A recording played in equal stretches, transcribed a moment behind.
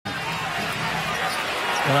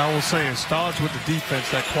And I will say it starts with the defense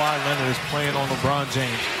that Kawhi Leonard is playing on LeBron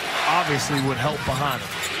James. Obviously would help behind him.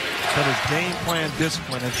 But his game plan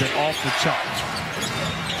discipline has been off the charts.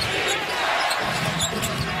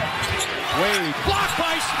 Wade, blocked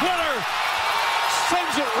by Splitter.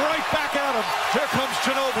 Sends it right back at him. Here comes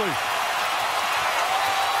Ginobili.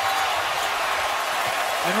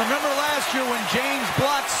 And remember last year when James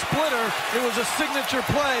blocked Splitter, it was a signature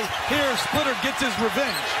play. Here, Splitter gets his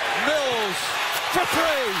revenge. Mills for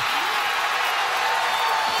three.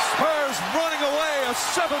 Spurs running away, a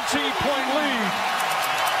 17-point lead.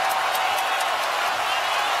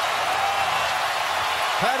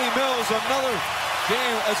 Patty Mills, another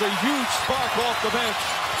game as a huge spark off the bench.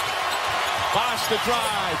 Bosh the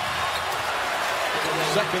drive.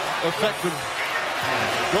 Second effective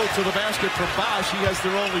go to the basket from Bosh. He has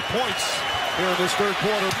their only points here in this third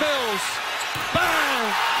quarter. Mills,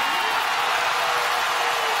 bang!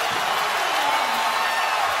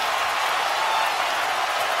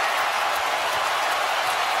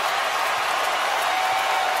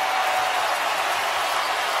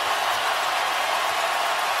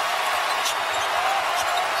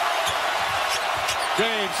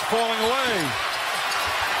 James falling away.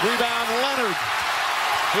 Rebound Leonard.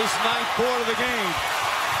 His 9th board of the game.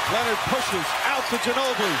 Leonard pushes out to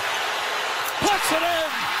Ginobili. Puts it in.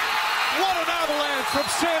 What an avalanche from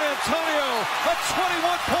San Antonio. A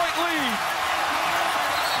 21-point lead.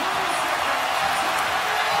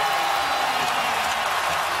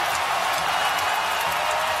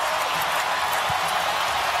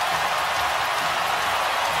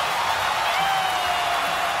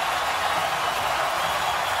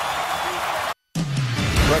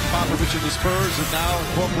 Greg Popovich and the Spurs have now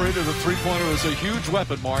incorporated the three-pointer as a huge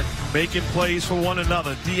weapon, Mark. Making plays for one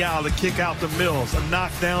another. Diallo to kick out the Mills, a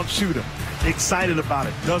knockdown shooter. Excited about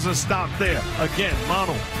it. Doesn't stop there. Again,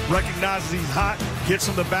 Manu recognizes he's hot, gets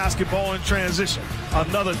him the basketball in transition.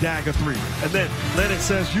 Another dagger three. And then Leonard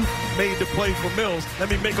says, you made the play for Mills. Let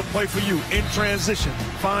me make a play for you in transition.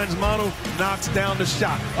 Finds Manu, knocks down the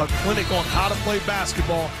shot. A clinic on how to play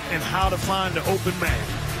basketball and how to find the open man.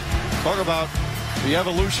 Talk about the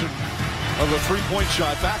evolution of the three-point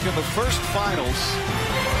shot. Back in the first finals,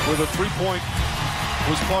 where the three-point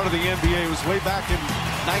was part of the NBA, it was way back in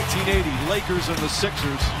 1980, Lakers and the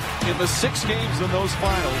Sixers. In the 6 games in those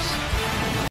finals,